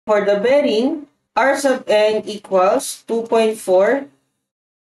for the bearing, R sub n equals 2.4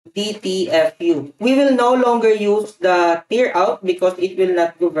 dtFu. We will no longer use the tear out because it will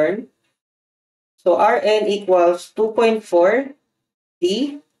not govern. So Rn equals 2.4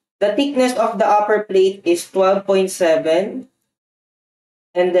 d. The thickness of the upper plate is 12.7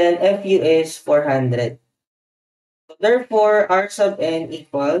 and then Fu is 400. So therefore, R sub n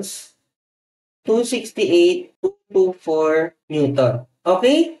equals 268.224 Newton.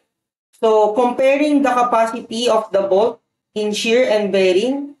 Okay? So comparing the capacity of the bolt in shear and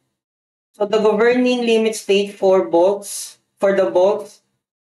bearing, so the governing limit state for the bolts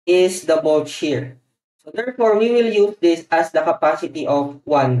is the bolt shear. So therefore, we will use this as the capacity of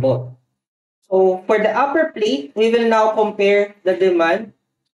one bolt. So for the upper plate, we will now compare the demand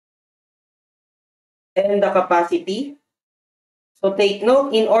and the capacity. So take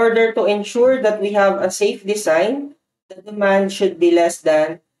note, in order to ensure that we have a safe design, the demand should be less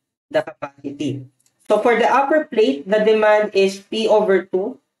than the capacity. So for the upper plate, the demand is P over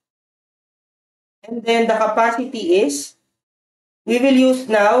 2. And then the capacity is, we will use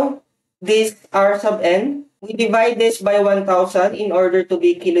now this R sub n. We divide this by 1,000 in order to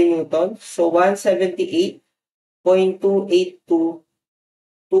be kilonewton. So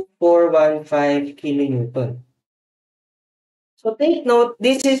 178.2822415 kilonewton. So take note,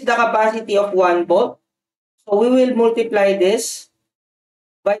 this is the capacity of one bolt. So we will multiply this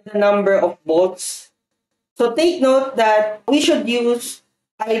by the number of bolts. So take note that we should use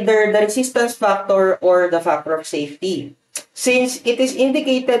either the resistance factor or the factor of safety. Since it is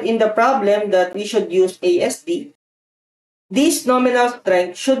indicated in the problem that we should use AISC, this nominal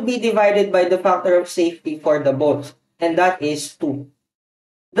strength should be divided by the factor of safety for the bolts, and that is 2.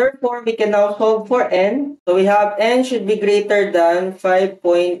 Therefore, we can now solve for n. So we have n should be greater than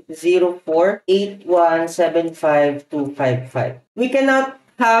 5.048175255. We cannot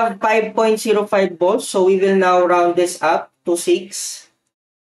have 5.05 volts, so we will now round this up to 6.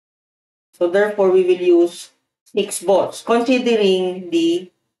 So therefore, we will use 6 volts, considering the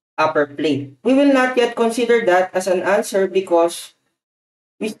upper plate. We will not yet consider that as an answer because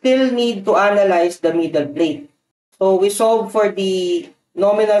we still need to analyze the middle plate. So we solve for the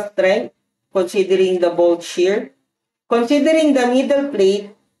nominal strength, considering the bolt shear. Considering the middle plate,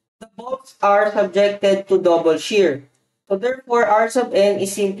 the bolts are subjected to double shear. So therefore, R sub n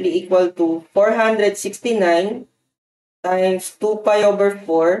is simply equal to 469 times 2 pi over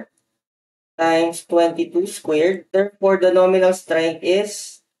 4 times 22 squared. Therefore, the nominal strength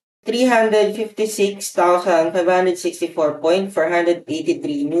is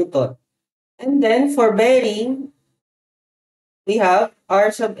 356,564.483 Newton. And then for bearing, we have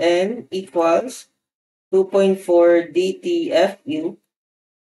R sub n equals 2.4 dtFu.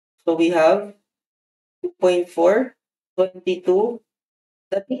 So we have 2.4, 22.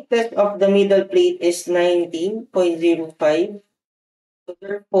 The thickness of the middle plate is 19.05. So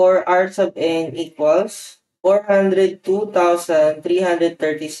therefore, R sub n equals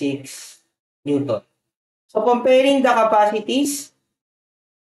 402,336 Newton. So comparing the capacities,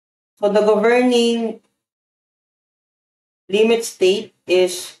 so the governing limit state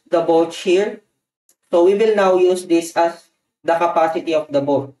is the bolt shear. So we will now use this as the capacity of the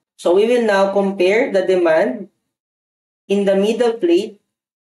bolt. So we will now compare the demand in the middle plate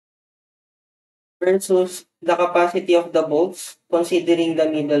versus the capacity of the bolts, considering the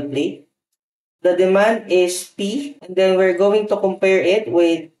middle plate. The demand is P, and then we're going to compare it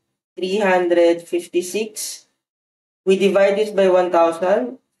with 356. We divide this by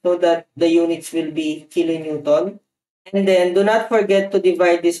 1,000 so that the units will be kilonewton. And then do not forget to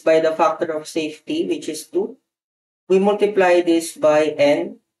divide this by the factor of safety, which is 2. We multiply this by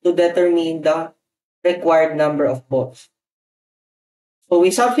n to determine the required number of bolts. So we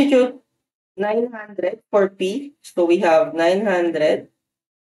substitute 900 for P. So we have 900.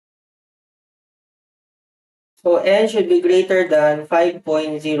 So n should be greater than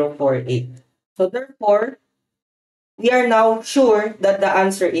 5.048. So therefore, we are now sure that the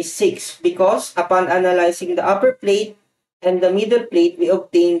answer is 6 because upon analyzing the upper plate and the middle plate, we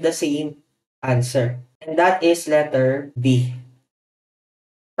obtain the same answer. And that is letter B.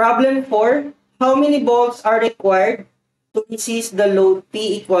 Problem 4. How many bolts are required to resist the load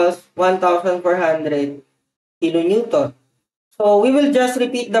P equals 1,400 kilonewton? So we will just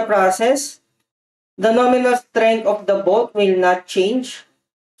repeat the process. The nominal strength of the bolt will not change.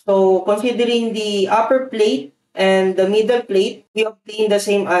 So considering the upper plate and the middle plate, we obtain the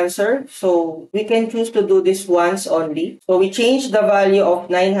same answer. So we can choose to do this once only. So we change the value of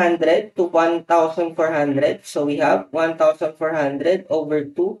 900 to 1,400. So we have 1,400 over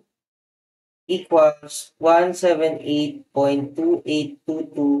 2 equals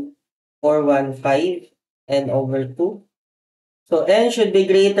 178.2822415 n over 2. So n should be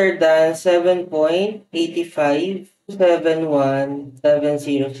greater than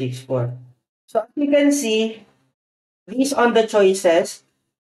 7.85717064. So as you can see, based on the choices,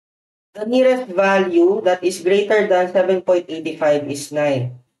 the nearest value that is greater than 7.85 is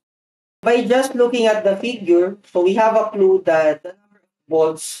 9. By just looking at the figure, so we have a clue that the number of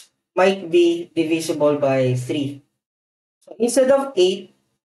volts might be divisible by 3. So instead of 8,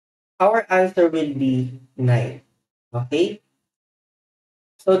 our answer will be 9. Okay?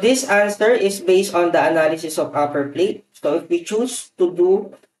 So this answer is based on the analysis of upper plate. So if we choose to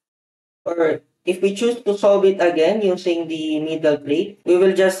do, or if we choose to solve it again using the middle plate, we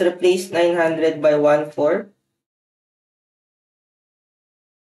will just replace 900 by 1/4.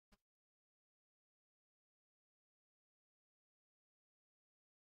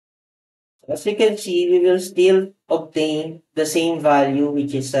 As you can see, we will still obtain the same value,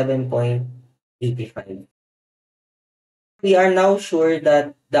 which is 7.85. We are now sure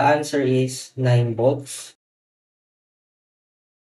that the answer is 9 volts.